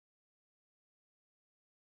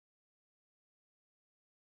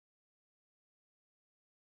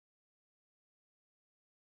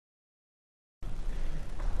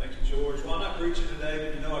preaching today,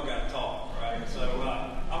 but you know I got to talk, right? So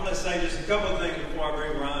I'm going to say just a couple of things before I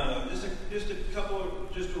bring Ryan up. Just a couple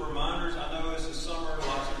of just reminders. I know this is summer.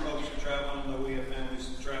 Lots of folks are traveling. I know we have families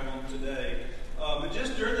traveling today. But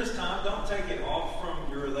just during this time, don't take it off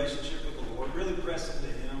from your relationship with the Lord. Really press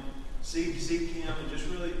into Him. Seek Him, and just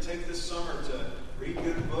really take this summer to read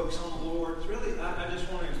good books on the Lord. It's really, I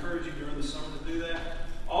just want to encourage you during the summer to do that.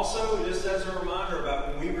 Also, just as a reminder about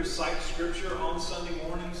when we recite Scripture on Sunday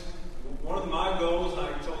mornings, one of my goals, and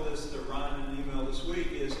I told this to Ryan in an email this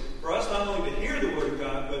week, is for us not only to hear the Word of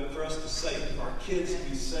God, but for us to say it, for our kids to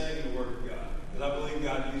be saying the Word of God. Because I believe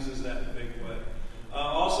God uses that in a big way.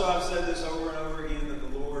 Also, I've said this over and over again,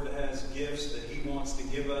 that the Lord has gifts that He wants to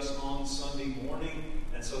give us on Sunday morning.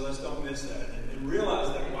 And so let's don't miss that. And realize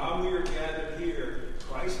that while we are gathered here,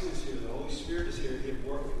 Christ is here, the Holy Spirit is here, He's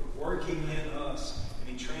working in us, and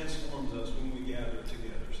He transforms us when we gather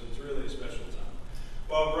together. So it's really a special time.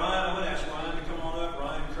 Well, Ryan, I'm going to ask Ryan to come on up.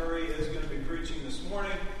 Ryan Curry is going to be preaching this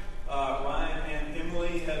morning. Ryan and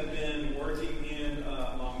Emily have been working in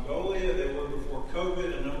Mongolia. They were before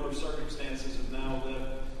COVID. A number of circumstances have now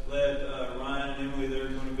led Ryan and Emily. They're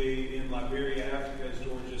going to be in Liberia, Africa, as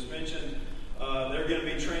George just mentioned. They're going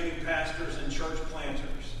to be training pastors and church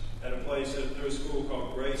planters at a place, through a school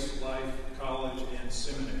called Grace Life College and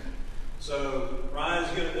Seminary. So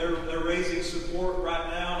Ryan's they're raising support right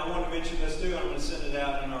now, and I want to mention this too. I'm going to send it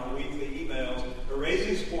out in our weekly emails. They're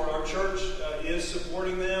raising support. Our church is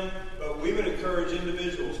supporting them, but we would encourage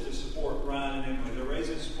individuals to support Ryan and Emily. They're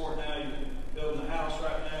raising support now. You're building a house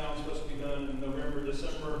right now. It's supposed to be done in November,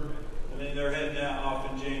 December, and then they're heading out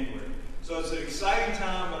off in January. So it's an exciting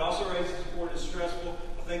time, but also raising support is stressful.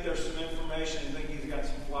 I think there's some information. I think he's got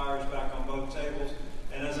some flyers back on both tables.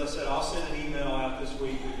 And as I said, I'll send an email out this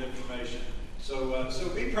week with information. So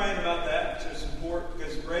be praying about that to support,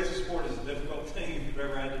 because raising support is a difficult thing if you've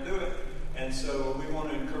ever had to do it. And so we want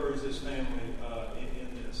to encourage this family in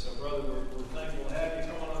this. So, brother, we're thankful to have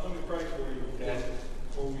you. Come on up. Let me pray for you, okay,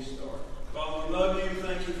 before we start. Father, we love you.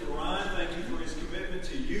 Thank you for Ryan. Thank you for his commitment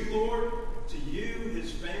to you, Lord, to you,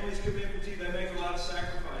 his family's commitment to you. They make a lot of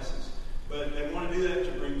sacrifices, but they want to do that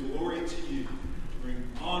to bring glory to you, to bring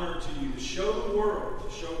honor to you, to show the world,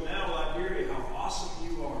 to show now Liberia how awesome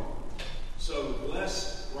you are. So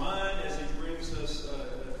bless Ryan as he brings us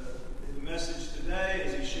the message today,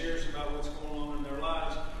 as he shares about what's going on in their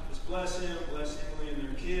lives. Just bless him, bless Emily and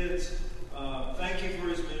their kids. Thank you for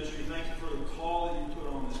his ministry. Thank you for the call that you put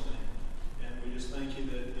on this man. And we just thank you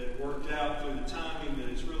that it worked out through the timing, that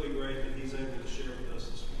it's really great that he's able to share with us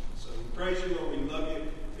this morning. So we praise you, Lord. We love you.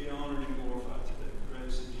 Be honored and glorified today. We pray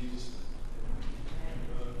this in Jesus' name.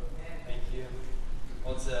 Thank you.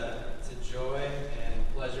 Well, it's a joy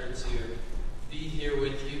and pleasure to be here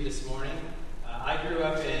with you this morning. I grew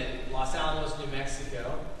up in Los Alamos, New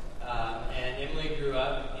Mexico, and Emily grew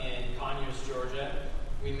up in Conyers, Georgia.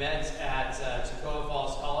 We met at Toccoa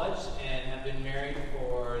Falls College and have been married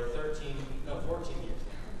for 14 years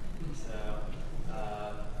now.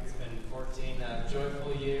 So it's been 14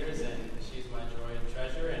 joyful years, and she's my joy and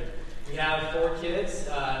treasure. And we have 4 kids,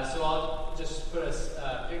 so I'll just put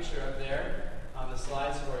a picture up there on the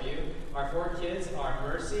slides for you. Our 4 kids are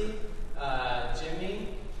Mercy, Jimmy,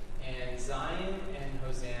 and Zion, and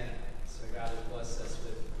Hosanna. So God has blessed us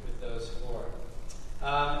with those 4.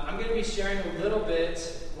 I'm going to be sharing a little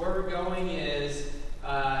bit. Where we're going is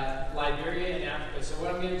Liberia and Africa. So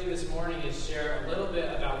what I'm going to do this morning is share a little bit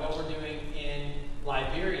about what we're doing in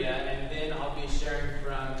Liberia, and then I'll be sharing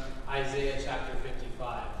from Isaiah chapter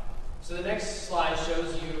 55. So the next slide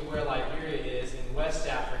shows you where Liberia is in West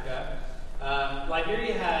Africa.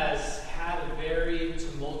 Liberia has had a very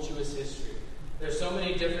tumultuous history. There's so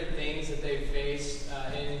many different things that they've faced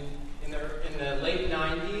in the late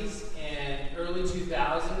 90s and early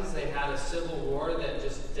 2000s. They had a civil war that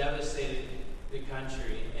just devastated the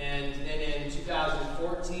country. And then in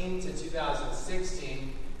 2014 to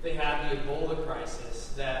 2016, they had the Ebola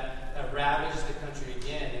crisis that ravaged the country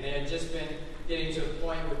again. And they had just been getting to a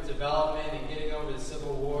point with development and getting over the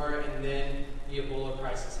civil war, and then the Ebola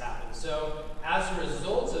crisis happened. So as a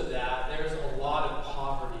result of that, there's a lot of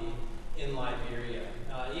poverty in Liberia,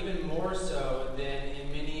 even more so than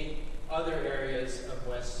in many other areas of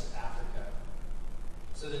West Africa.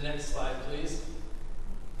 So the next slide, please.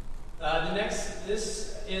 I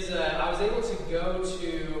was able to go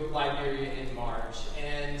to Liberia in March,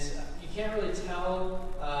 and you can't really tell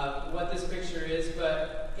what this picture is,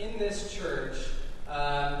 but in this church,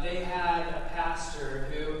 they had a pastor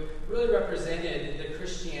who really represented the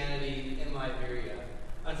Christianity in Liberia.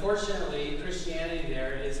 Unfortunately, Christianity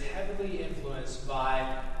there is heavily influenced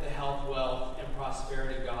by the health, wealth, and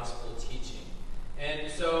prosperity gospel teaching.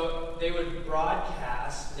 And so they would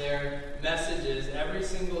broadcast their messages every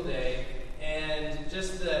single day, and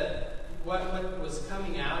just what was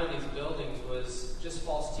coming out of these buildings was just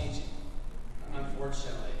false teaching,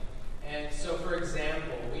 unfortunately. And so, for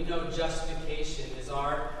example, we know justification is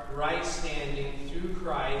our right standing through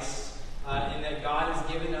Christ, and that God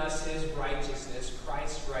has given us His righteousness,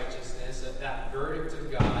 Christ's righteousness, that verdict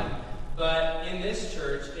of God. But in this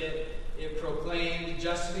church, it proclaimed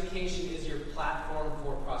justification is your platform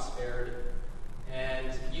for prosperity.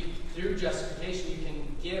 And through justification, you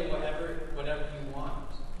can get whatever you want.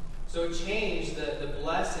 So it changed the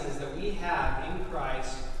blessings that we have in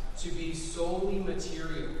Christ to be solely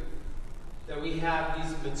material. That we have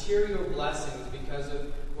these material blessings because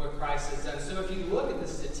of what Christ has done. So if you look at the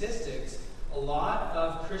statistics, a lot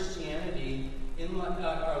of Christianity, a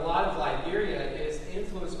lot of Liberia is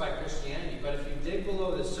influenced by Christianity. But if you dig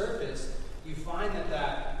below the surface, you find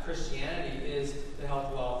that Christianity is the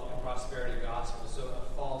health, wealth, and prosperity gospel. So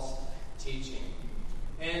a false teaching.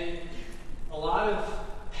 And a lot of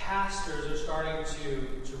pastors are starting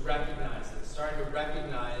to recognize this, starting to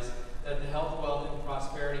recognize that the health, wealth, and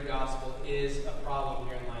prosperity gospel is a problem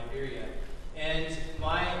here in Liberia. And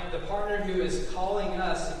the partner who is calling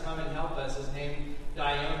us to come and help us is named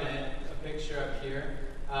Diona. A picture up here.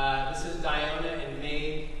 This is Diona and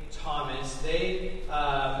May Thomas. They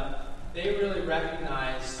really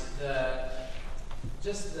recognize the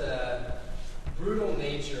brutal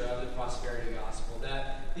nature of the prosperity gospel.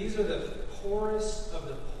 That these are the poorest of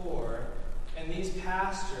the poor, and these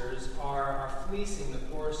pastors are fleecing the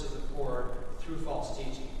poorest of the poor through false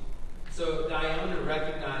teaching. So Diona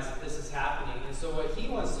recognized that this is happening, and so what he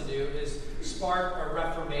wants to do is spark a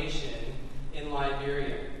reformation in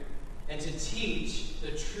Liberia and to teach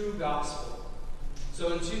the true gospel.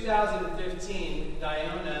 So in 2015,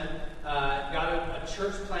 Diona got a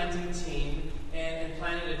church planting team and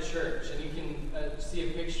planted a church. And you can see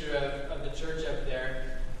a picture of the church up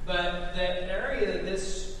there. But the area that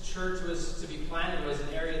this church was to be planted was an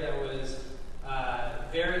area that was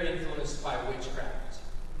very influenced by witchcraft.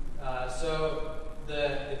 So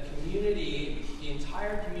the community, the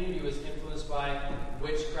entire community was influenced by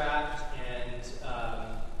witchcraft and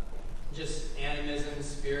just animism,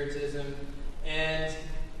 spiritism. And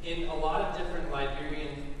in a lot of different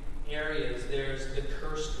Liberian areas, there's the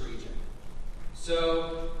cursed region.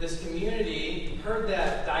 So this community heard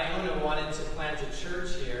that Diona wanted to plant a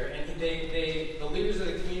church here, and the leaders of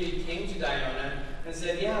the community came to Diona and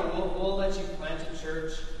said, yeah, we'll let you plant a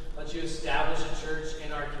church, let you establish a church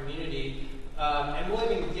in our community, and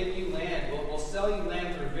we'll even give you land. We'll sell you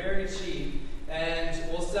land for very cheap,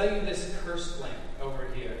 and we'll sell you this cursed land over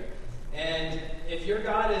here. And if your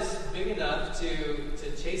God is big enough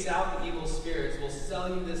to chase out the evil spirits, we'll sell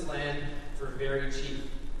you this land for very cheap.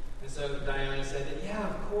 And so Diona said that, yeah,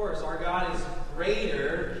 of course, our God is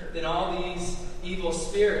greater than all these evil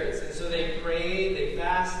spirits. And so they prayed, they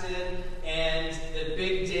fasted, and the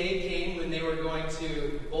big day came when they were going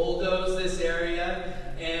to bulldoze this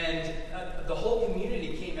area. And the whole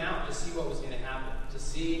community came out to see what was going to happen, to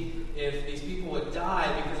see if these people would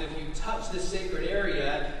die, because if you touch this sacred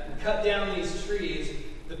area and cut down these trees,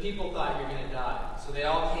 the people thought you're going to die. So they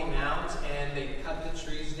all came out and they cut the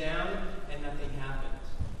trees down, and nothing happened.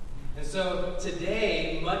 And so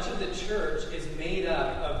today, much of the church is made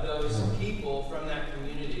up of those people from that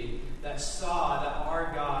community that saw that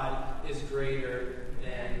our God is greater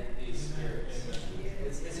than these spirits.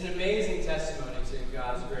 It's an amazing testimony to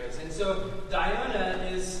God's grace. And so Diona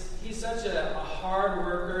he's such a hard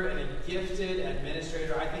worker and a gifted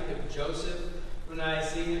administrator. I think of Joseph when I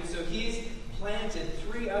see him. So he's planted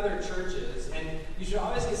 3 other churches, and you should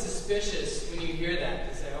always get suspicious when you hear that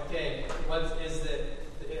to say, okay, what's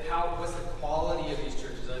the quality of these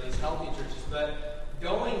churches? Are these healthy churches? But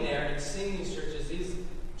going there and seeing these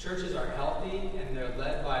churches are healthy, and they're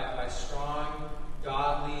led by strong,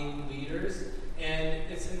 godly leaders, and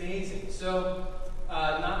it's amazing. So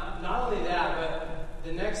not only that, but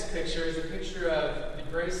the next picture is a picture of the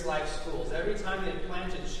Grace Life Schools. Every time they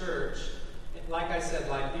plant a church, like I said,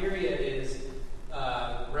 Liberia is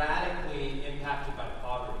radically impacted by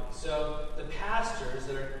poverty. So the pastors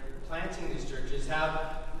that are planting these churches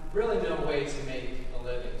have really no way to make a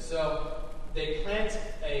living. So they plant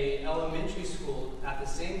an elementary school at the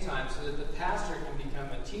same time so that the pastor can become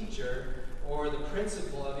a teacher or the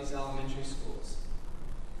principal of these elementary schools.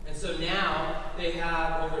 And so now they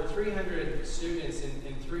have over 300 students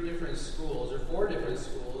in 3 different schools, or 4 different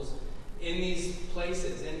schools, in these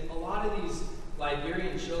places. And a lot of these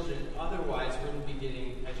Liberian children otherwise wouldn't be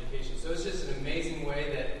getting education. So it's just an amazing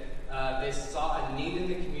way that they saw a need in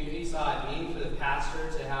the community, saw a need for the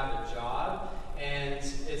pastor to have a job, and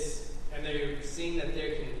they're seeing that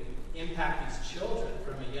they can impact these children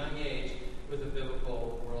from a young age with a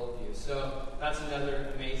biblical worldview. So that's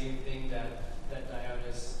another amazing thing that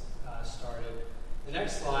Dionis started. The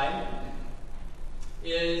next slide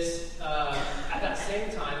is at that same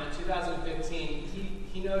time in 2015,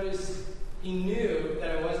 he knew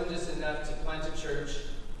that it wasn't just enough to plant a church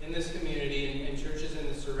in this community and churches in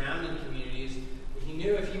the surrounding communities. But he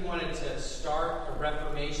knew if he wanted to start a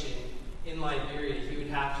reformation in Liberia, he would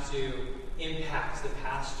have to impact the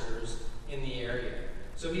pastors in the area.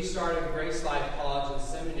 So he started Grace Life College and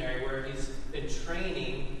Seminary, where he's been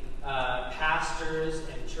training pastors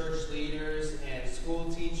and church leaders and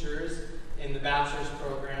school teachers in the bachelor's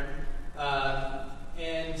program.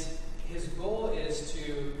 And his goal is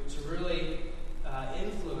to really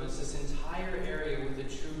influence this entire area with the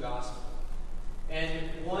true gospel.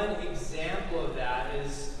 And one example of that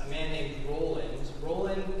is a man named Roland.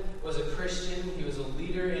 Roland was a Christian. He was a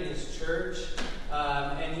leader in his church.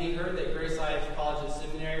 And he heard that Grace Life College and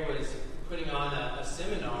Seminary was putting on a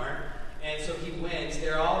seminar. And so he went.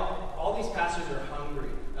 All these pastors are hungry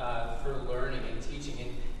for learning and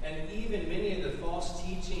teaching. And even many of the false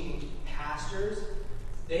teaching pastors,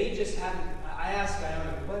 they just haven't. I asked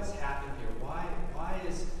Iona, what's happened here? Why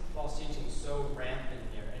is false teaching so rampant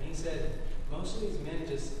here? And he said, most of these men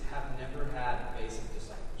just have never had basic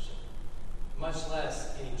discipleship, much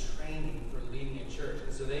less any training for leading a church.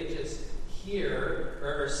 And so they just hear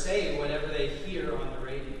or say whatever they hear on the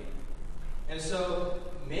radio. And so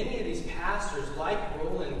many of these pastors, like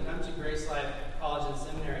Roland, come to Grace Life College and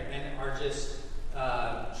Seminary and are just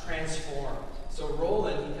transformed. So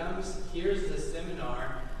Roland, he comes, hears the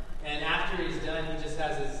seminar, and after he's done, he just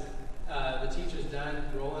has the teacher's done.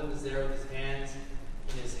 Roland is there with his hands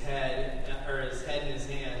in his head, or his head in his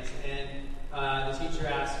hands, and the teacher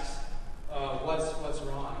asks, what's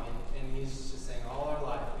wrong? And he's just saying, all our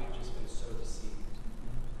life we've just been so deceived.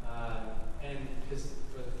 And because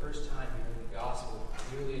for the first time he heard the gospel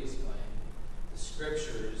clearly explained, the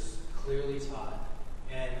scriptures clearly taught,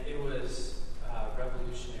 and it was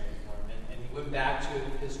revolutionary for him. And he went back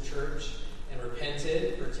to his church and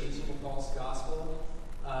repented for teaching a false gospel.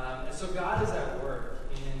 And so God is at work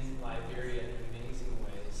in Liberia in amazing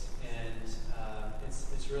ways. And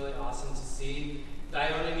it's really awesome to see.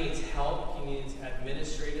 Diona needs help. He needs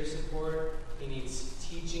administrative support. He needs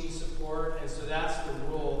teaching support. And so that's the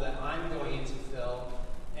role that I'm going in to fill.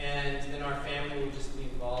 And then our family will just be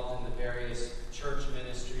involved in the various church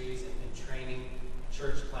ministries and training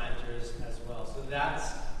church planters as well. So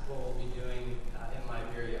that's what we'll be doing in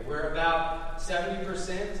Liberia. We're about 70%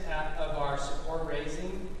 of our support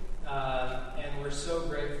raising, and we're so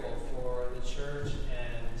grateful for the church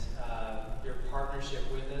and your partnership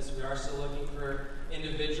with us. We are still looking for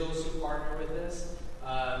individuals who partner with us.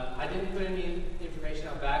 I didn't put any information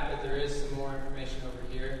out back, but there is some more information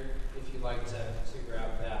over here if you'd like to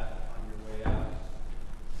grab that on your way out.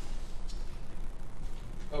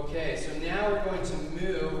 Okay, so now we're going to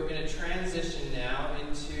move. We're going to transition now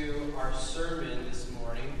into our sermon this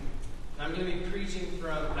morning. I'm going to be preaching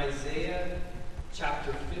from Isaiah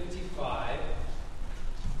chapter 55.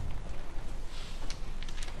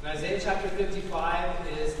 And Isaiah chapter 55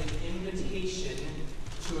 is the invitation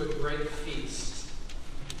to a great feast.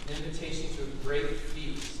 An invitation to a great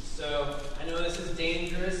feast. So I know this is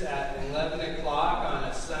dangerous at 11 o'clock on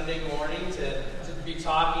a Sunday morning to be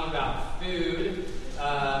talking about food.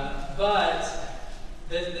 But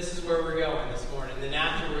this is where we're going this morning. Then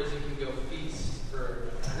afterwards, you can go feast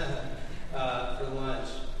for lunch.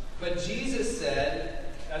 But Jesus said,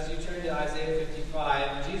 as you turn to Isaiah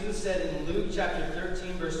 55, Jesus said in Luke chapter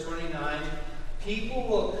 13, verse 29, people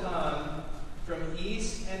will come from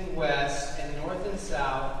east and west and north and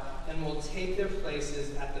south and will take their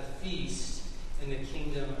places at the feast in the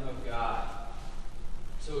kingdom of God.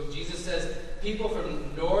 So Jesus says people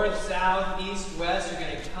from north, south, east, west are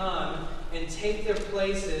going to come and take their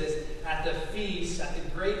places at the feast, at the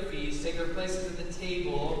great feast, take their places at the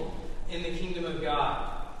table in the kingdom of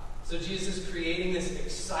God. So Jesus is creating this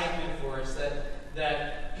excitement for us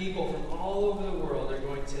that people from all over the world are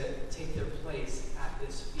going to take their place at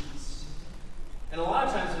this feast. And a lot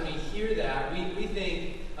of times when we hear that, we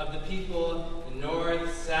think of the people in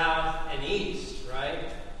north, south, and east,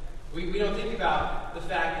 right? We don't think about the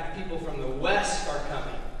fact that the people from the West are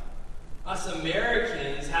coming. Us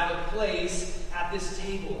Americans have a place at this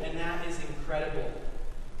table, and that is incredible.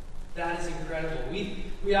 That is incredible.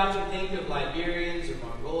 We often think of Liberians or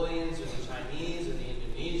Mongolians or the Chinese or the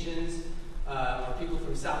Indonesians or people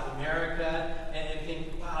from South America and think,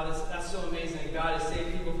 wow, that's so amazing that God has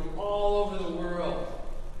saved people from all over the world.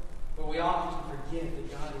 But we often forget that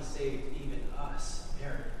God has saved even us.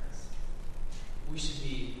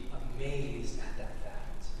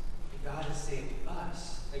 has saved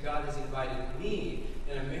us, that God has invited me,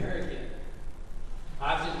 an American.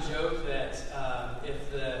 I often joke that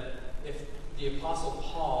if the Apostle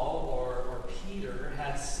Paul or Peter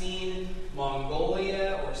had seen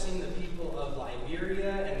Mongolia or seen the people of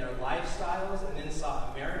Liberia and their lifestyles and then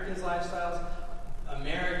saw Americans' lifestyles,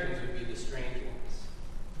 Americans would be the strange ones.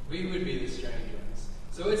 We would be the strange ones.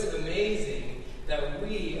 So it's amazing that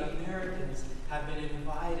we, Americans, have been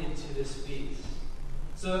invited to this feast.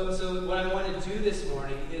 So what I want to do this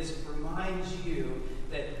morning is remind you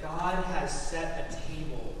that God has set a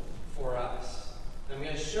table for us. And I'm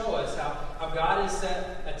going to show us how God has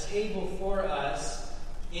set a table for us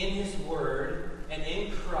in His Word and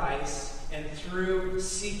in Christ and through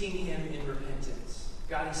seeking Him in repentance.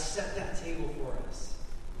 God has set that table for us.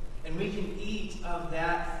 And we can eat of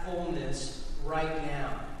that fullness right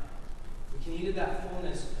now. We can eat of that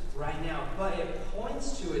fullness right now. But it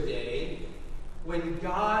points to a day when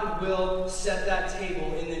God will set that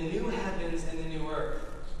table in the new heavens and the new earth.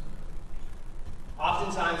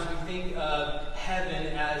 Oftentimes we think of heaven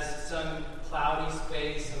as some cloudy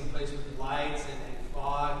space, some place with lights and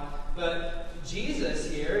fog. But Jesus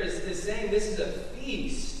here is saying this is a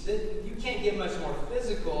feast. That you can't get much more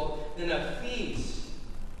physical than a feast.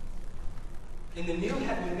 In the new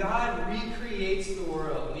heaven, when God recreates the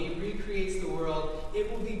world, when He recreates the world, it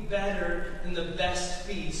will be better than the best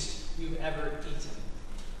feast you've ever eaten.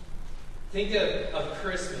 Think of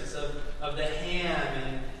Christmas, of the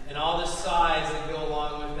ham and all the sides that go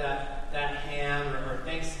along with that ham, or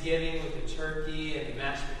Thanksgiving with the turkey and the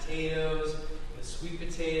mashed potatoes, the sweet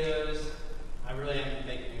potatoes. I really am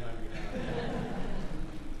making me hungry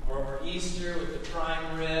now. Or Easter with the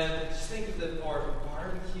prime rib. Just think of or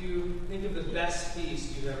barbecue. Think of the best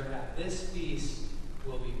feast you've ever had. This feast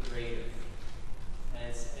will be greater.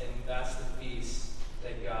 And that's the feast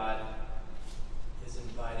that God is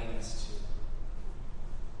inviting us to.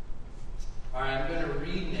 All right, I'm going to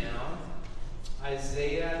read now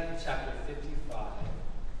Isaiah chapter 55.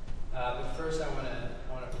 But first I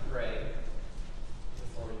want to pray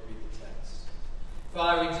before we read the text.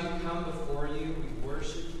 Father, we do come before you. We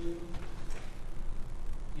worship you.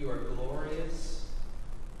 You are glorious.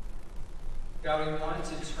 God, we want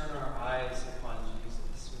to turn our eyes upon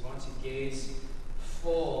Jesus. We want to gaze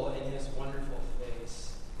full in His wonderful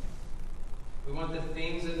face. We want the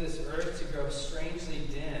things of this earth to grow strangely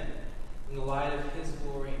dim in the light of His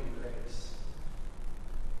glory and grace.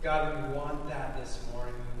 God, we want that this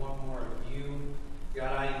morning. We want more of you.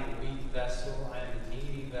 God, I am a weak vessel. I am a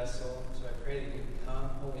needy vessel. So I pray that you would come.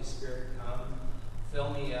 Holy Spirit, come.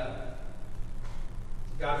 Fill me up.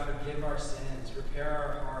 God, forgive our sins. Prepare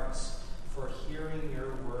our hearts for hearing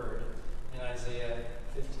your word in Isaiah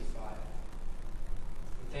 55.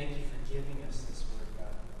 We thank you for giving us this word,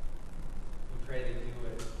 God. We pray that you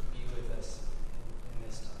would be with us in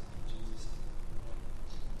this time. In Jesus' name.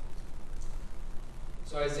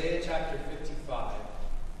 So Isaiah chapter 55.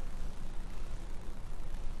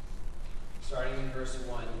 Starting in verse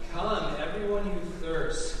 1. Come, everyone who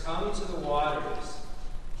thirsts, come to the waters.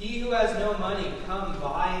 He who has no money, come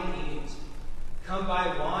buy and eat. Come buy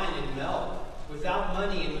wine and milk, without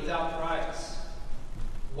money and without price.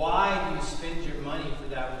 Why do you spend your money for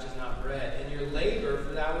that which is not bread, and your labor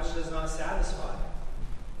for that which does not satisfy?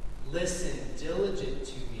 Listen diligent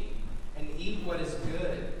to me, and eat what is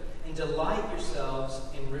good, and delight yourselves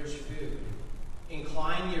in rich food.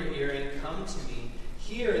 Incline your ear and come to me.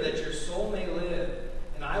 Hear that your soul may live,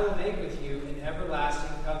 and I will make with you an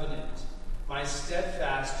everlasting covenant, my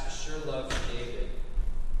steadfast, sure love for David.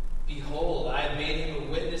 Behold, I have made him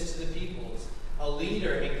a witness to the peoples, a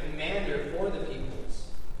leader and commander for the peoples.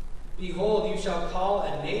 Behold, you shall call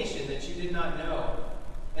a nation that you did not know,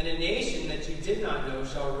 and a nation that you did not know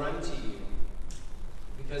shall run to you,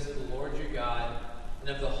 because of the Lord your God and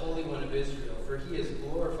of the Holy One of Israel, for he has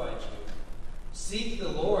glorified you. Seek the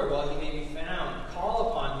Lord while he may be found.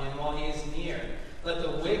 Call upon him while he is near. Let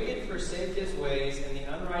the wicked forsake his ways, and the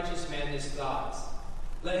unrighteous man his thoughts.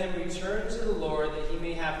 Let him return to the Lord, that he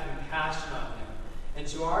may have compassion on him, and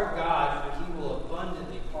to our God, for he will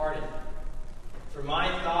abundantly pardon. For my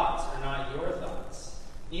thoughts are not your thoughts,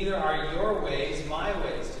 neither are your ways my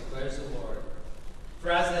ways, declares the Lord.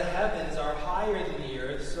 For as the heavens are higher than the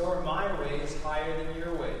earth, so are my ways higher than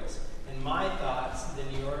your ways, and my thoughts than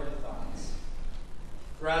your thoughts.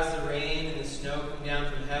 For as the rain and the snow come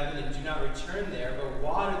down from heaven and do not return there, but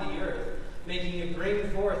water the earth, making it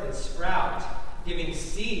bring forth and sprout, giving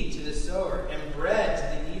seed to the sower and bread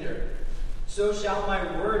to the eater, so shall my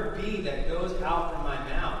word be that goes out from my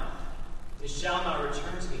mouth. It shall not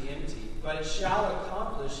return to me empty, but it shall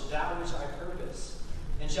accomplish that which I purpose,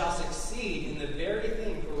 and shall succeed in the very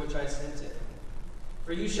thing for which I sent it.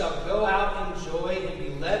 For you shall go out in joy and be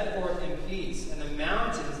led forth in peace, and the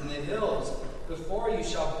mountains and the hills before you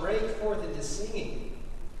shall break forth into singing.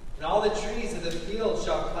 And all the trees of the field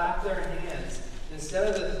shall clap their hands.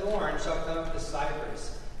 Instead of the thorn shall come up the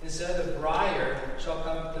cypress. Instead of the briar shall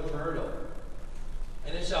come up the myrtle.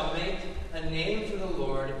 And it shall make a name for the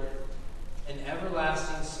Lord, an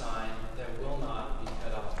everlasting sign that will not be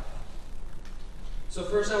cut off. So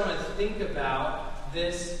first I want to think about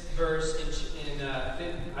this verse in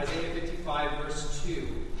Isaiah 55, verse 2.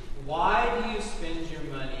 Why do you spend your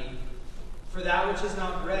money for that which is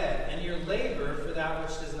not bread, and your labor for that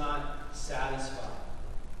which does not satisfy?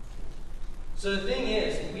 So the thing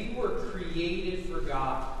is, we were created for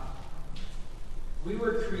God. We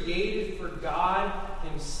were created for God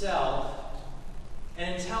Himself.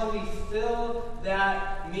 And until we fill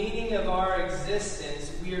that meaning of our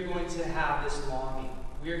existence, we are going to have this longing.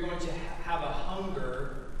 We are going to have a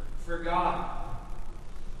hunger for God.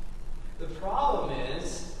 The problem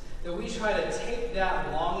is that we try to take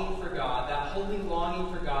that longing for God, that holy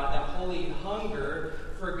longing for God, that holy hunger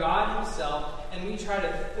for God Himself, and we try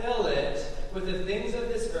to fill it with the things of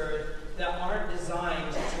this earth that aren't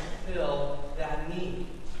designed to fill that need.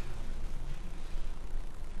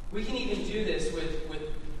 We can even do this with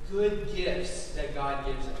good gifts that God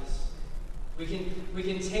gives us. We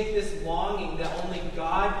can take this longing that only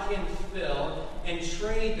God can fill and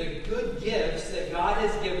trade the good gifts that God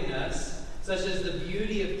has given us, such as the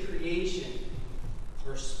beauty of creation,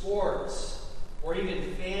 or sports, or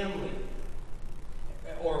even family,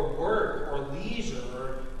 or work, or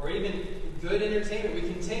leisure, or even good entertainment. We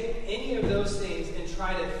can take any of those things and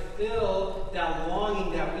try to fill that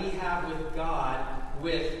longing that we have with God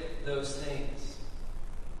with those things.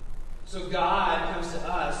 So God comes to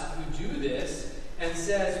us who do this and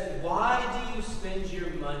says, why do you spend your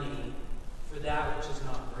money for that which is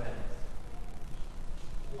not bread?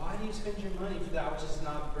 Why do you spend your money for that which is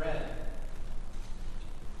not bread?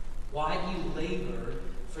 Why do you labor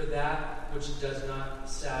for that which does not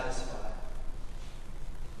satisfy?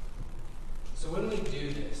 So when we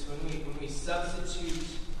do this, when we substitute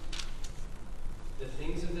the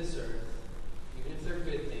things of this earth, even if they're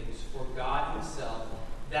good things, for God Himself,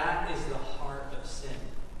 that is the heart of sin.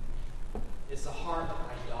 It's the heart of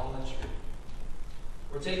idolatry.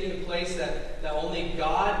 We're taking a place that only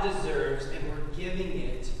God deserves, and we're giving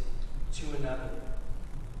it to another.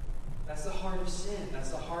 That's the heart of sin.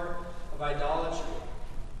 That's the heart of idolatry.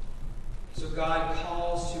 So God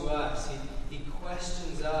calls to us. He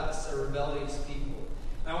questions us, a rebellious people.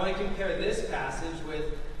 And I want to compare this passage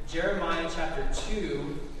with Jeremiah chapter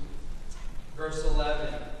 2, verse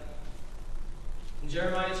 11. In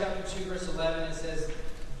Jeremiah chapter 2, verse 11, it says,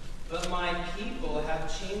 "But my people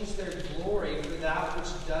have changed their glory for that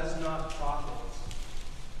which does not profit.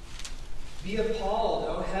 Be appalled,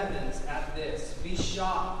 O heavens, at this. Be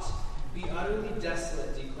shocked. Be utterly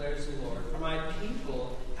desolate, declares the Lord. For my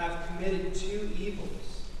people have committed two evils.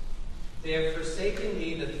 They have forsaken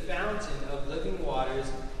me, the fountain of living waters,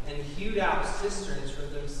 and hewed out cisterns for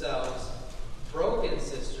themselves, broken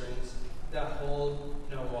cisterns that hold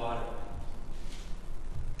no water."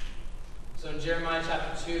 So in Jeremiah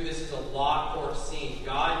chapter 2, this is a law court scene.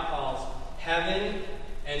 God calls heaven,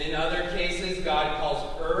 and in other cases, God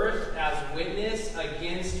calls earth as witness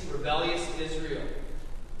against rebellious Israel.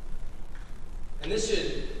 And this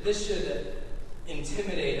should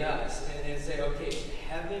intimidate us and say, okay,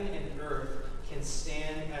 heaven and earth can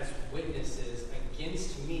stand as witnesses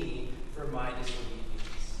against me for my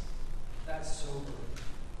disobedience. That's sobering.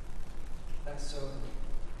 That's sobering.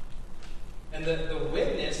 And the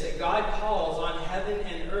witness that God calls on heaven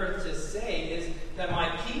and earth to say is that my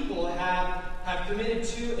people have committed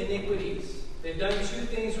two iniquities. They've done two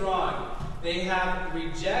things wrong. They have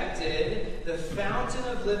rejected the fountain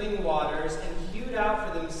of living waters and hewed out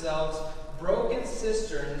for themselves broken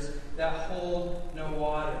cisterns that hold no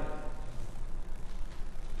water.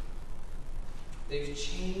 They've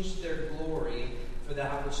changed their glory for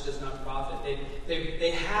that which does not profit.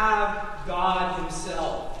 They have God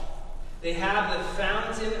Himself. They have the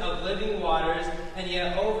fountain of living waters, and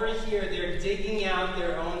yet over here they're digging out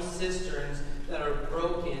their own cisterns that are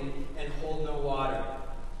broken and hold no water.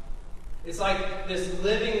 It's like this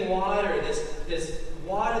living water, this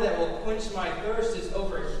water that will quench my thirst is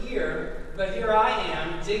over here, but here I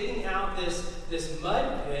am digging out this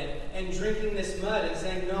mud pit and drinking this mud and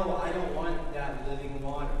saying, no, I don't want that living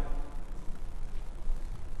water.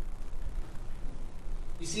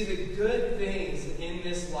 You see, the good things in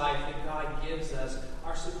this life that God gives us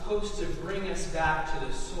are supposed to bring us back to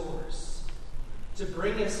the source, to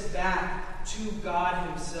bring us back to God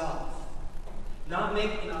Himself. Not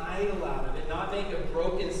make an idol out of it, not make a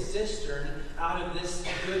broken cistern out of this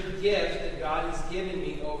good gift that God has given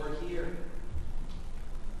me over here.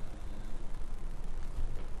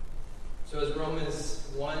 So as Romans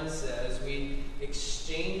 1 says, we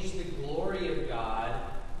exchange the glory of God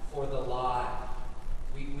for the lie.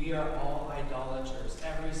 We are all idolaters,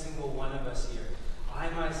 every single one of us here. I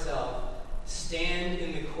myself stand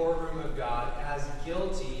in the courtroom of God as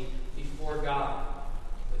guilty before God,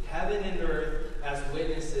 with heaven and earth as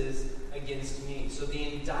witnesses against me. So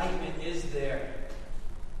the indictment is there.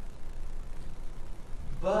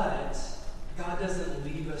 But God doesn't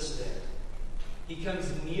leave us there. He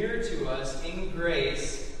comes near to us in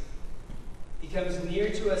grace. He comes near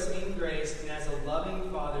to us in grace, and as a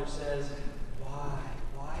loving Father says, why?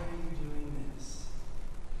 Why are you doing this?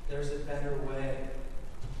 There's a better way.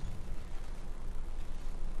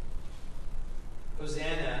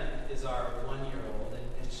 Hosanna is our 1-year-old,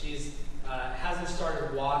 and she's hasn't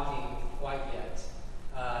started walking quite yet.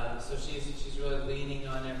 So she's really leaning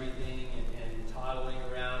on everything and toddling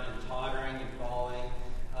around and tottering and falling.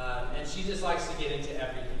 And she just likes to get into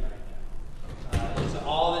everything right now. Into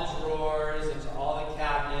all the drawers, into all the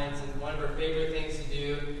cabinets. And one of her favorite things to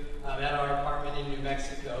do at our apartment in New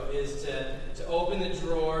Mexico is to open the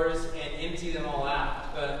drawers and empty them all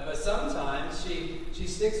out. But sometimes she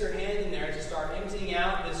sticks her hand in there to start emptying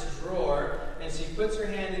out this drawer, and she puts her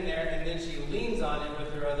hand in there, and then she leans on it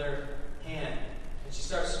with her other hand. And she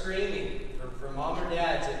starts screaming for mom or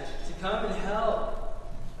dad to come and help.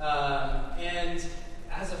 And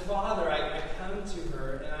as a father, I come to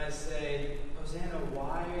her and I say, Hosanna,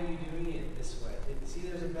 why are you doing it this way? See,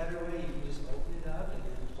 there's a better way. You can just open it up and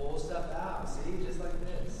pull stuff out. See, just like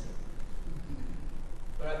this.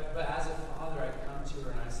 But as a father, I come to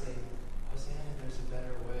her and I say, Hosanna, there's a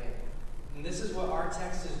better way. And this is what our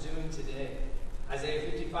text is doing today.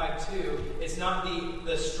 Isaiah 55:2. It's not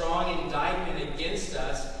the strong indictment against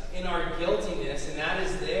us in our guiltiness, and that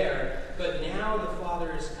is there. But now the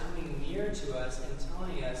Father is coming near to us and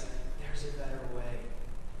telling us there's a better way.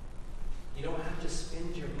 You don't have to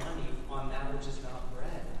spend your money on that which is not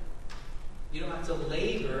bread. You don't have to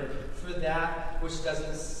labor for that which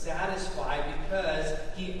doesn't satisfy, because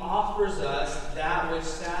He offers us that which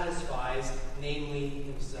satisfies, namely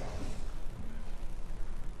Himself.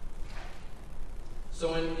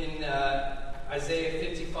 So in Isaiah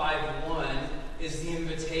 55:1 is the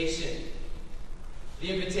invitation.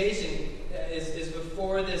 The invitation is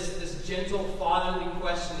before this gentle fatherly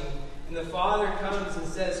questioning. And the Father comes and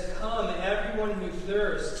says, come, everyone who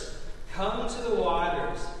thirsts, come to the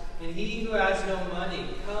waters. And he who has no money,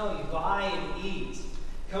 come, buy and eat.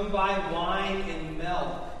 Come buy wine and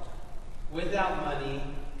milk without money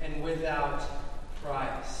and without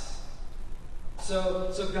price.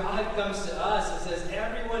 So God comes to us and says,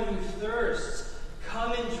 everyone who thirsts,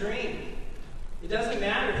 come and drink. It doesn't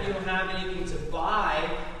matter if you don't have anything to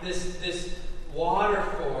buy this water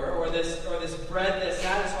for, or this bread that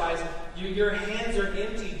satisfies. Your hands are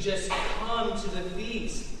empty. Just come to the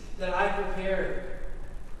feast that I prepared.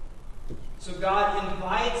 So God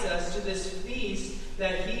invites us to this feast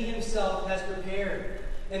that He Himself has prepared.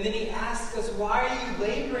 And then He asks us, why are you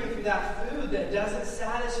laboring for that food that doesn't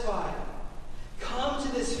satisfy? Come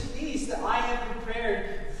to this feast that I have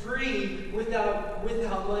prepared, free, without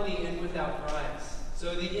money and without price.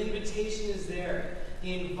 So the invitation is there.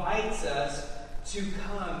 He invites us to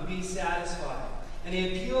come, be satisfied. And He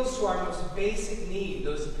appeals to our most basic need,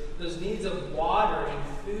 those needs of water and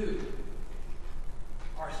food.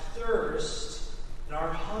 Our thirst and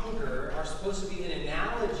our hunger are supposed to be an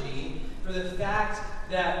analogy for the fact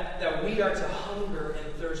that we are to hunger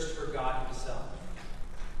and thirst for God Himself.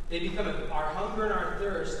 They become our hunger and our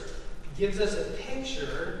thirst gives us a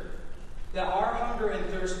picture that our hunger and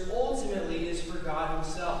thirst ultimately is for God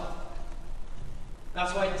Himself.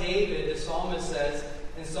 That's why David, the psalmist, says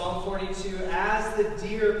in Psalm 42, as the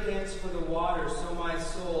deer pants for the water, so my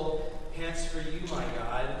soul pants for you, my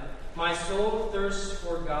God. My soul thirsts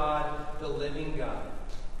for God, the living God.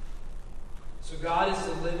 So God is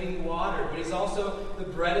the living water, but He's also the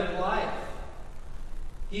bread of life.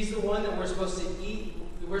 He's the one that we're supposed to eat.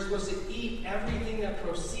 We're supposed to eat everything that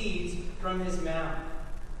proceeds from His mouth.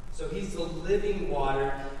 So He's the living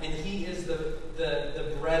water, and He is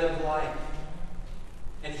the bread of life.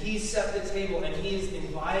 And He's set the table, and He has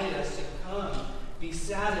invited us to come, be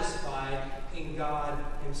satisfied in God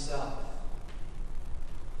Himself.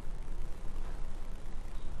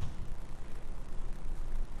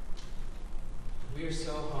 We are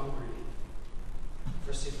so hungry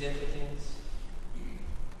for significance,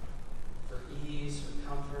 for ease, for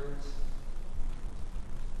comfort.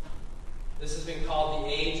 This has been called the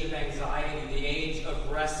age of anxiety, the age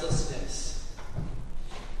of restlessness.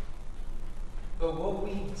 But what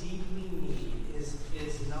we deeply need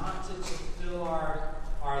is not to fill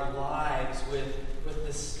our lives with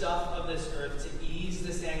the stuff of this earth, to ease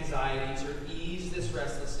this anxiety, to ease this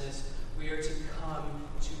restlessness. We are to come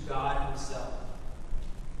to God himself.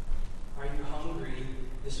 Are you hungry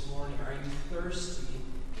this morning? Are you thirsty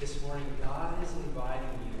this morning? God is inviting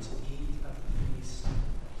you to eat of the feast that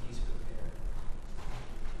he's prepared.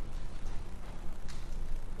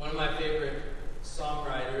 One of my favorite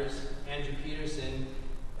songwriters, Andrew Peterson,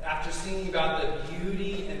 after singing about the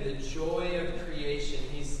beauty and the joy of creation,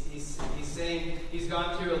 he's saying he's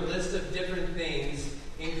gone through a list of different things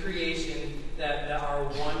in creation that are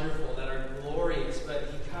wonderful, that are glorious, but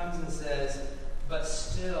he comes and says, but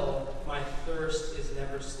still my thirst is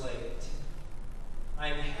never slaked. I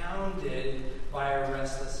am hounded by a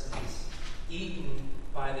restlessness, eaten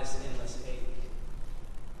by this endless ache.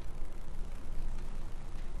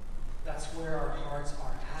 That's where our hearts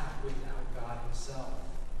are at without God himself.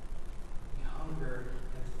 We hunger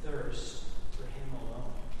and thirst for him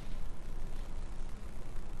alone.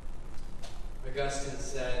 Augustine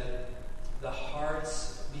said, the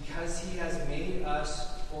hearts, because he has made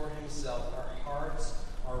us for himself, our hearts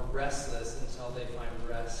are restless until they find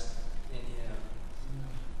rest in him.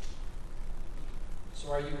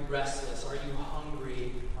 So are you restless? Are you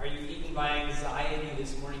hungry? Are you eaten by anxiety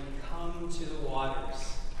this morning? Come to the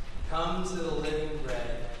waters. Come to the living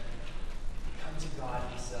bread. Come to God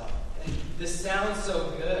himself. And this sounds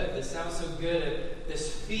so good. This sounds so good at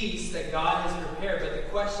this feast that God has prepared. But the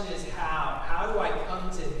question is how? How do I come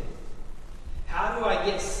to him? How do I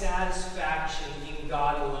get satisfaction in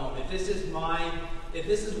God alone? If this is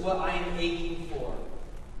what I am aching for,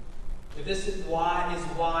 if this is why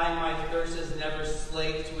my thirst is never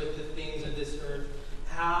slaked with the things of this earth,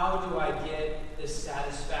 how do I get this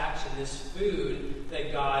satisfaction, this food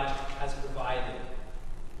that God has provided?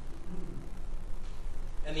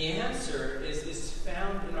 And the answer is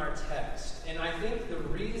found in our text. And I think the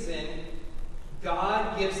reason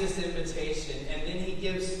God gives this invitation, and then he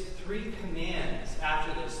gives three commands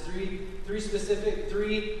after this, three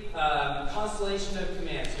constellation of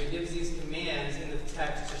commands. So he gives these commands in the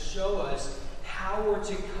text to show us how we're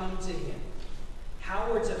to come to him, how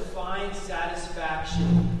we're to find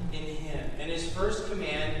satisfaction in him. And his first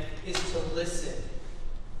command is to listen.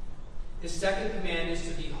 His second command is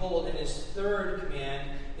to behold, and his third command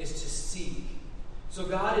is to seek. So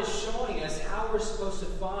God is showing us how we're supposed to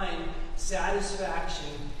find satisfaction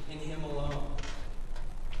in him alone.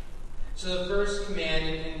 So the first command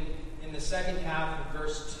in the second half of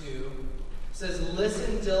verse 2 says,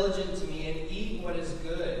 listen diligent to me and eat what is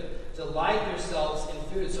good. Delight yourselves in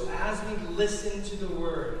food. So as we listen to the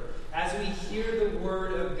word, as we hear the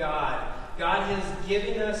word of God, God has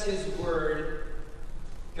given us his word.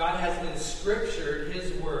 God has inscriptured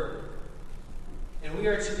his word. And we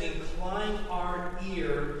are to incline our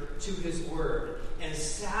ear to his word and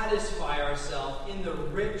satisfy ourselves in the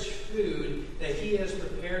rich food that he has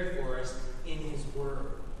prepared for us in his word.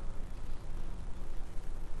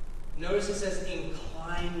 Notice it says,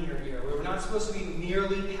 incline your ear. We're not supposed to be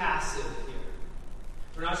merely passive here.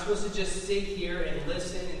 We're not supposed to just sit here and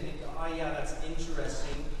listen and think, oh yeah, that's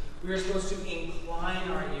interesting. We are supposed to incline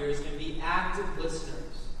our ears and be active listeners.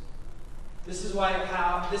 This is why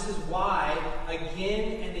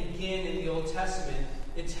again and again in the Old Testament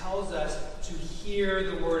it tells us to hear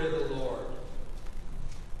the word of the Lord.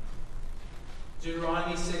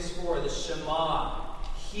 Deuteronomy 6:4, the Shema.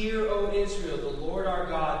 Hear, O Israel, the Lord our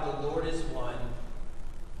God, the Lord is one.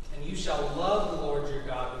 And you shall love the Lord your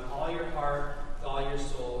God with all your heart, with all your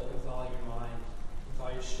soul, and with all your mind, with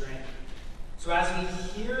all your strength. So as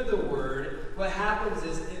we hear the word, what happens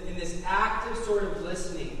is, in this active sort of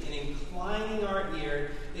listening and inclining our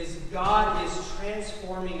ear, is God is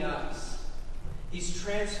transforming us. He's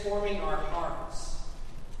transforming our hearts.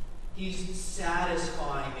 He's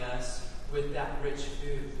satisfying us with that rich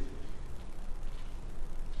food.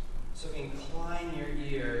 So incline your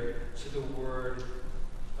ear to the word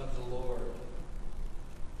of the Lord.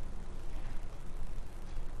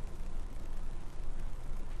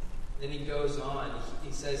 Then he goes on.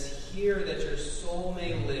 He says, hear that your soul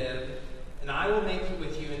may live, and I will make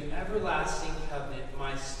with you an everlasting covenant,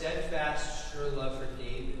 my steadfast, sure love for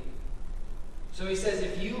David. So he says,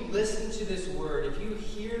 if you listen to this word, if you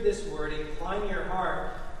hear this word, incline your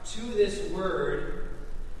heart to this word,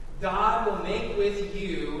 God will make with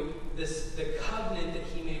you the covenant that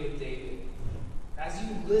he made with David. As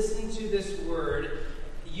you listen to this word,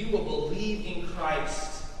 you will believe in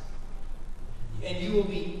Christ. And you will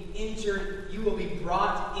be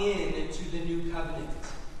brought into the new covenant.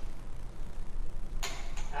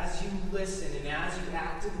 As as you listen and as you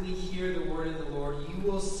actively hear the word of the Lord, you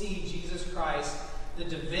will see Jesus Christ, the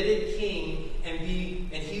Davidic king, and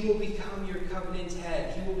he will become your covenant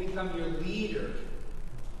head. He will become your leader.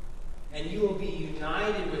 And you will be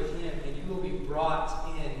united with him, and you will be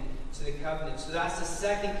brought in to the covenant. So that's the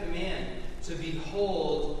second command, to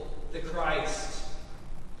behold the Christ.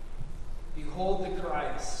 Behold the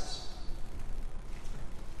Christ.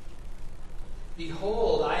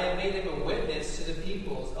 Behold, I have made him a witness to the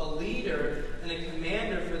peoples, a leader and a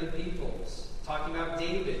commander for the peoples. Talking about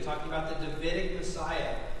David, talking about the Davidic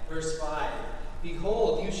Messiah. Verse 5.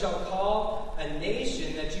 Behold, you shall call a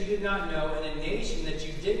nation that you did not know, and a nation that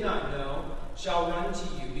you did not know shall run to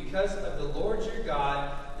you, because of the Lord your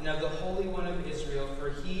God and of the Holy One of Israel, for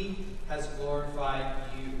he has glorified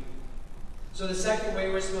you. So the second way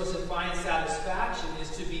we're supposed to find satisfaction is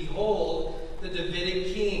to behold the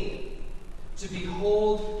Davidic king. To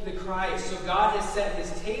behold the Christ. So God has set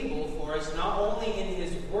his table for us, not only in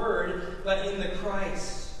his word, but in the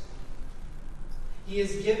Christ. He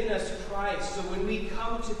has given us Christ. So when we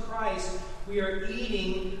come to Christ, we are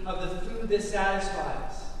eating of the food that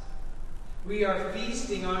satisfies. We are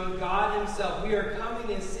feasting on God himself. We are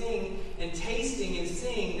coming and seeing and tasting and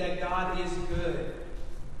seeing that God is good.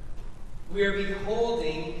 We are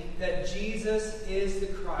beholding that Jesus is the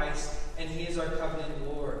Christ and he is our covenant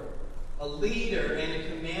Lord. A leader and a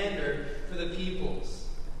commander for the peoples.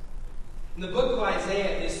 And the book of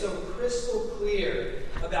Isaiah is so crystal clear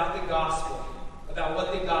about the gospel, about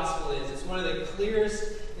what the gospel is. It's one of the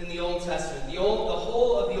clearest in the Old Testament. The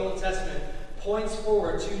whole of the Old Testament points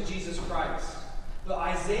forward to Jesus Christ. But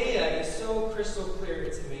Isaiah is so crystal clear,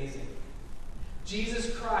 it's amazing.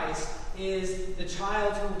 Jesus Christ is the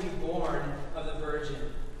child who will be born of the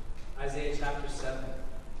Virgin. Isaiah chapter 7.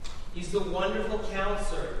 He's the wonderful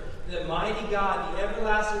counselor, the mighty God, the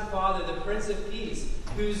everlasting Father, the Prince of Peace,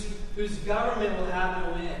 whose government will have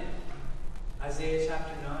no end. Isaiah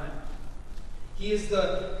chapter 9. He is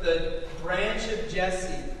the branch of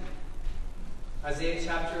Jesse. Isaiah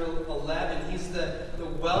chapter 11. He's the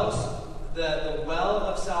well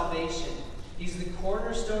of salvation. He's the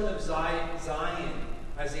cornerstone of Zion.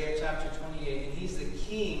 Isaiah chapter 28. And he's the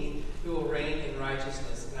king who will reign in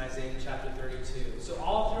righteousness in Isaiah chapter 32. So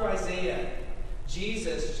all through Isaiah,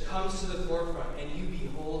 Jesus comes to the forefront and you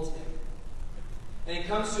behold him. And it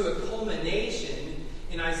comes to a culmination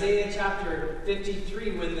in Isaiah chapter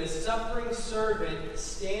 53 when the suffering servant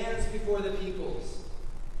stands before the peoples.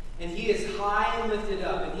 And he is high and lifted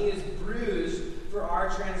up, and he is bruised for our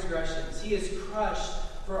transgressions. He is crushed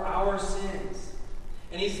for our sins.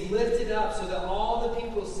 And he's lifted up so that all the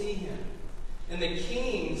people see him. And the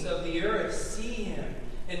kings of the earth see him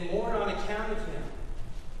and mourn on account of him.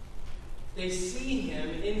 They see him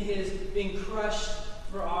in his being crushed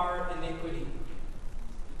for our iniquity.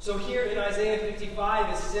 So here in Isaiah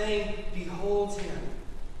 55 is saying, behold him.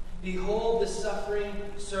 Behold the suffering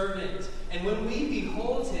servant. And when we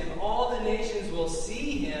behold him, all the nations will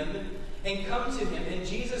see him and come to him. And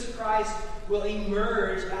Jesus Christ will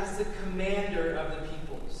emerge as the commander of the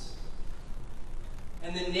peoples.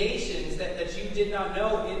 And the nations that you did not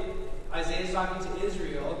know, Isaiah is talking to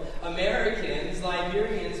Israel, Americans,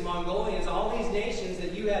 Liberians, Mongolians, all these nations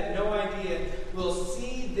that you had no idea will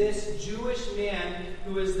see this Jewish man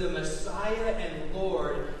who is the Messiah and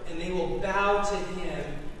Lord, and they will bow to him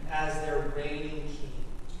as their reigning king.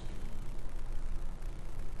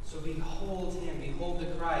 So behold him, behold the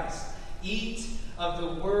Christ. Eat of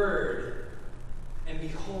the word and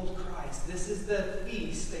behold Christ. This is the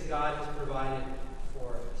feast that God has provided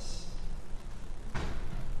for us.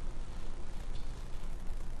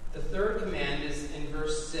 The third command is in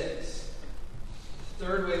verse 6. The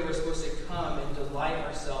third way we're supposed to come and delight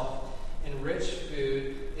ourselves in rich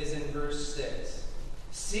food is in verse 6.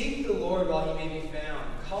 Seek the Lord while he may be found.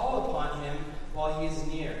 Call upon him while he is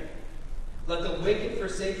near. Let the wicked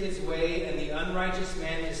forsake his way and the unrighteous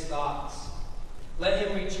man his thoughts. Let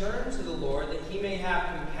him return to the Lord that he may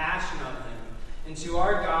have compassion on him, and to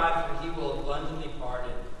our God, for he will abundantly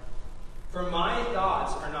pardon. For my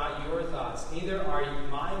thoughts are not your thoughts, neither are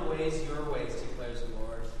my ways your ways, declares the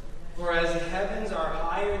Lord. For as the heavens are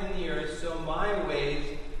higher than the earth, so my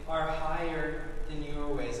ways are higher than your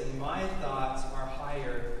ways, and my thoughts are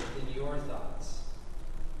higher than your thoughts.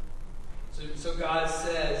 So God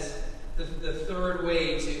says the third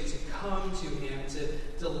way to come to him, to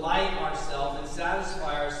delight ourselves and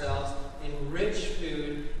satisfy ourselves in rich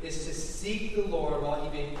food, is to seek the Lord while he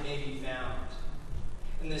may be found.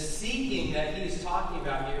 And the seeking that he's talking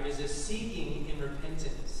about here is a seeking in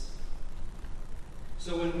repentance.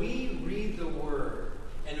 So when we read the Word,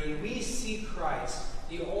 and when we seek Christ,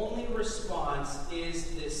 the only response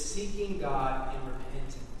is this seeking God in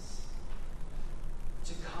repentance.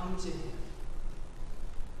 To come to Him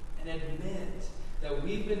and admit that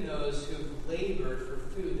we've been those who've labored for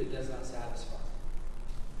food that does not satisfy.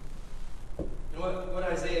 And what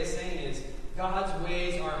Isaiah is saying is, God's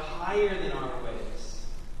ways are higher than our ways.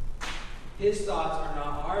 His thoughts are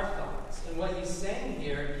not our thoughts. And what he's saying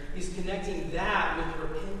here, he's connecting that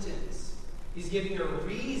with repentance. He's giving a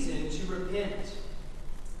reason to repent.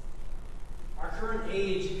 Our current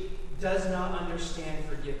age does not understand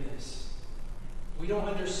forgiveness. We don't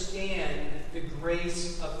understand the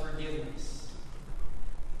grace of forgiveness.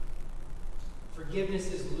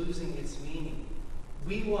 Forgiveness is losing its meaning.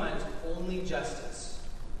 We want only justice.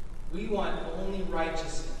 We want only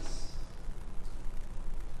righteousness.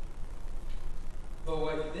 But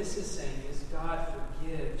what this is saying is God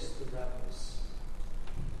forgives the rebels.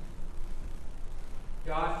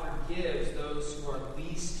 God forgives those who are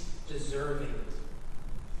least deserving.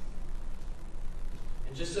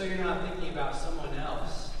 And just so you're not thinking about someone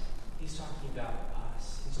else, he's talking about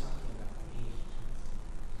us. He's talking about me.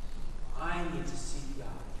 I need to seek God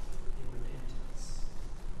in repentance.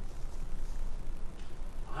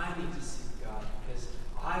 I need to seek God because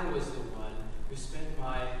I was the one who spent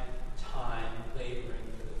my time laboring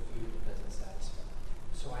for the food that doesn't satisfy.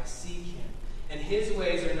 So I seek Him. And His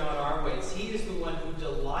ways are not our ways. He is the one who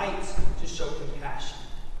delights to show compassion.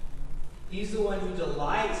 He's the one who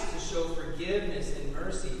delights to show forgiveness and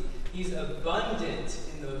mercy. He's abundant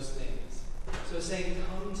in those things. So saying,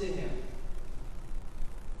 come to Him.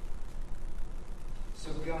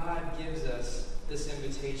 So God gives us this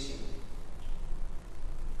invitation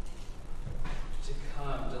to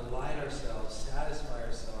come, delight ourselves, satisfy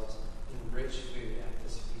ourselves in rich food at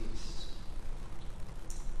this feast.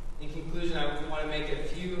 In conclusion, I want to make a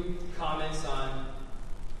few comments on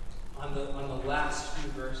the last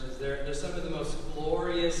few verses. They're some of the most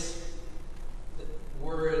glorious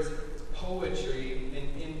words, poetry,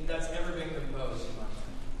 that's ever been composed in my time.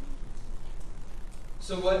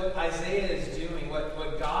 So what Isaiah is doing,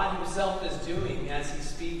 what God Himself is doing as He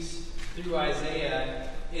speaks through Isaiah,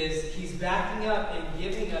 is He's backing up and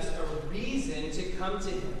giving us a reason to come to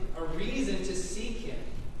Him, a reason to seek Him,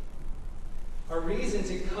 a reason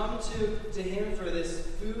to come to Him for this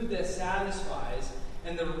food that satisfies.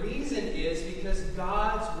 And the reason is because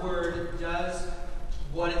God's Word does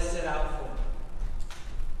what it set out for.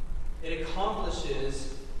 It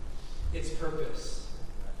accomplishes its purpose.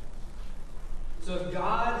 So if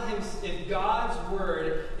God's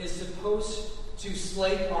Word is supposed to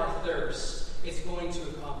slake our thirst, it's going to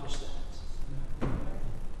accomplish that.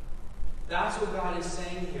 That's what God is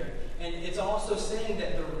saying here. And it's also saying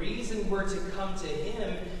that the reason we're to come to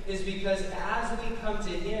Him is because as we come to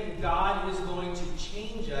Him, God is going to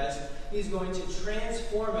change us. He's going to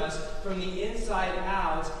transform us from the inside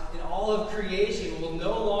out, and all of creation will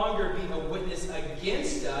no longer be a witness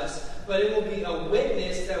against us, but it will be a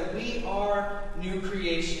witness that we are new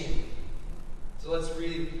creation. So let's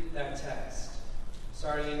read that text,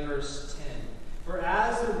 starting in verse 10. For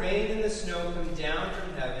as the rain and the snow come down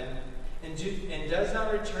from heaven, and does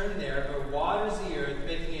not return there, but waters the earth,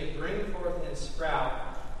 making it bring forth and sprout,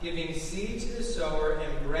 giving seed to the sower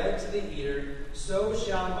and bread to the eater, so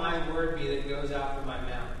shall my word be that goes out from my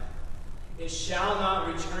mouth. It shall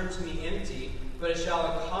not return to me empty, but it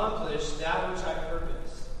shall accomplish that which I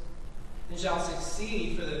purpose, and shall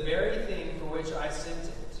succeed for the very thing for which I sent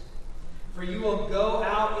it. For you will go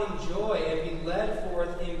out in joy and be led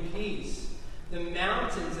forth in peace. The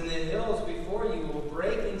mountains and the hills before you will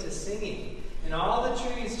break into singing, and all the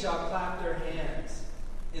trees shall clap their hands.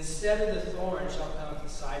 Instead of the thorn shall come up the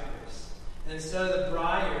cypress, and instead of the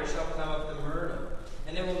briar shall come up the myrtle.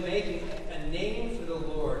 And it will make a name for the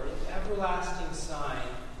Lord, an everlasting sign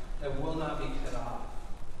that will not be cut off.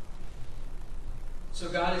 So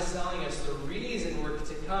God is telling us the reason we're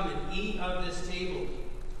to come and eat of this table,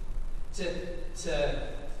 to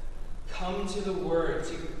come to the Word,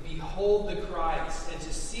 to behold the Christ, and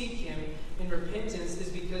to seek Him in repentance is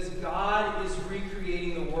because God is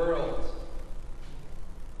recreating the world.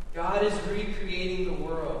 God is recreating the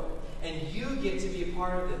world, and you get to be a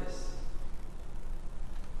part of this.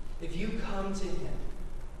 If you come to Him,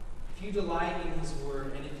 if you delight in His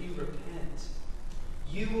Word, and if you repent,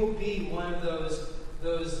 you will be one of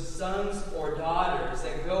those sons or daughters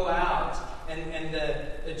that go out and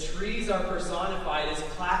the trees are personified as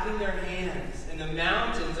clapping their hands, and the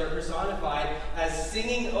mountains are personified as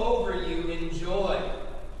singing over you in joy.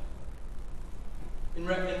 In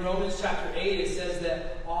Romans chapter 8, it says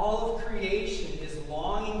that all of creation is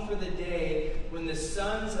longing for the day when the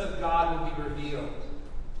sons of God will be revealed.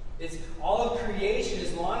 It's all of creation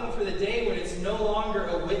is longing for the day when it's no longer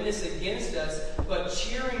a witness against us, but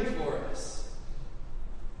cheering for us.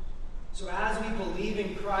 So as we believe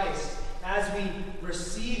in Christ, as we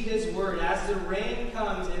receive His Word, as the rain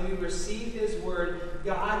comes and we receive His Word,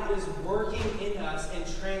 God is working in us and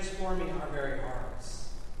transforming our very hearts.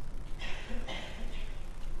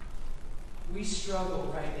 We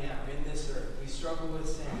struggle right now in this earth. We struggle with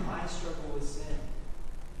sin. I struggle with sin.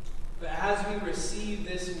 But as we receive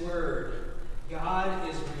this Word, God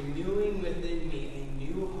is renewing within me a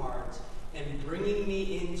new heart and bringing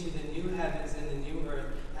me into the new heavens and the new earth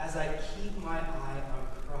as I keep my eye on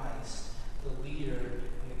Christ, the leader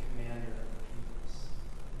and the commander of the peoples.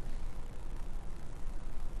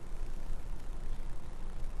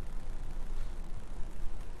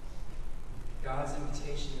 God's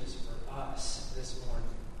invitation is for us this morning.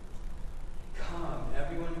 Come,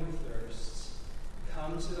 everyone who thirsts,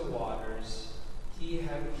 come to the waters. He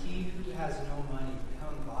who has no money,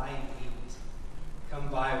 come buy and eat. Come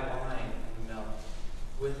buy wine and milk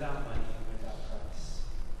without money and without price.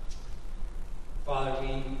 Father,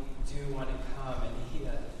 we do want to come and eat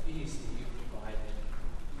at the feast that you provided.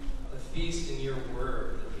 The feast in your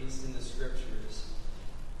word, the feast in the scriptures,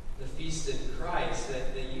 the feast in Christ,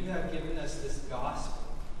 that you have given us this gospel.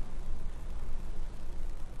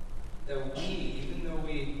 That we, even though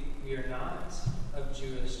we are not of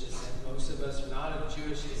Jewish descent, most of us are not of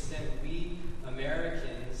Jewish descent, we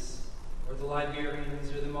Americans, or the Liberians,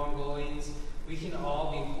 or the Mongolians, we can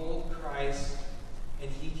all behold Christ, and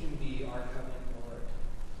He can be our covenant Lord.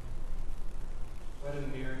 What a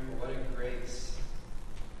miracle, what a grace.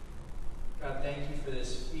 God, thank you for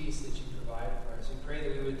this feast that you provide for us. We pray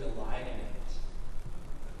that we would delight in it.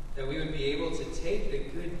 That we would be able to take the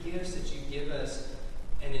good gifts that you give us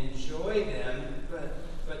and enjoy them,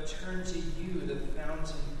 but turn to you, the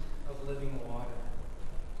fountain of living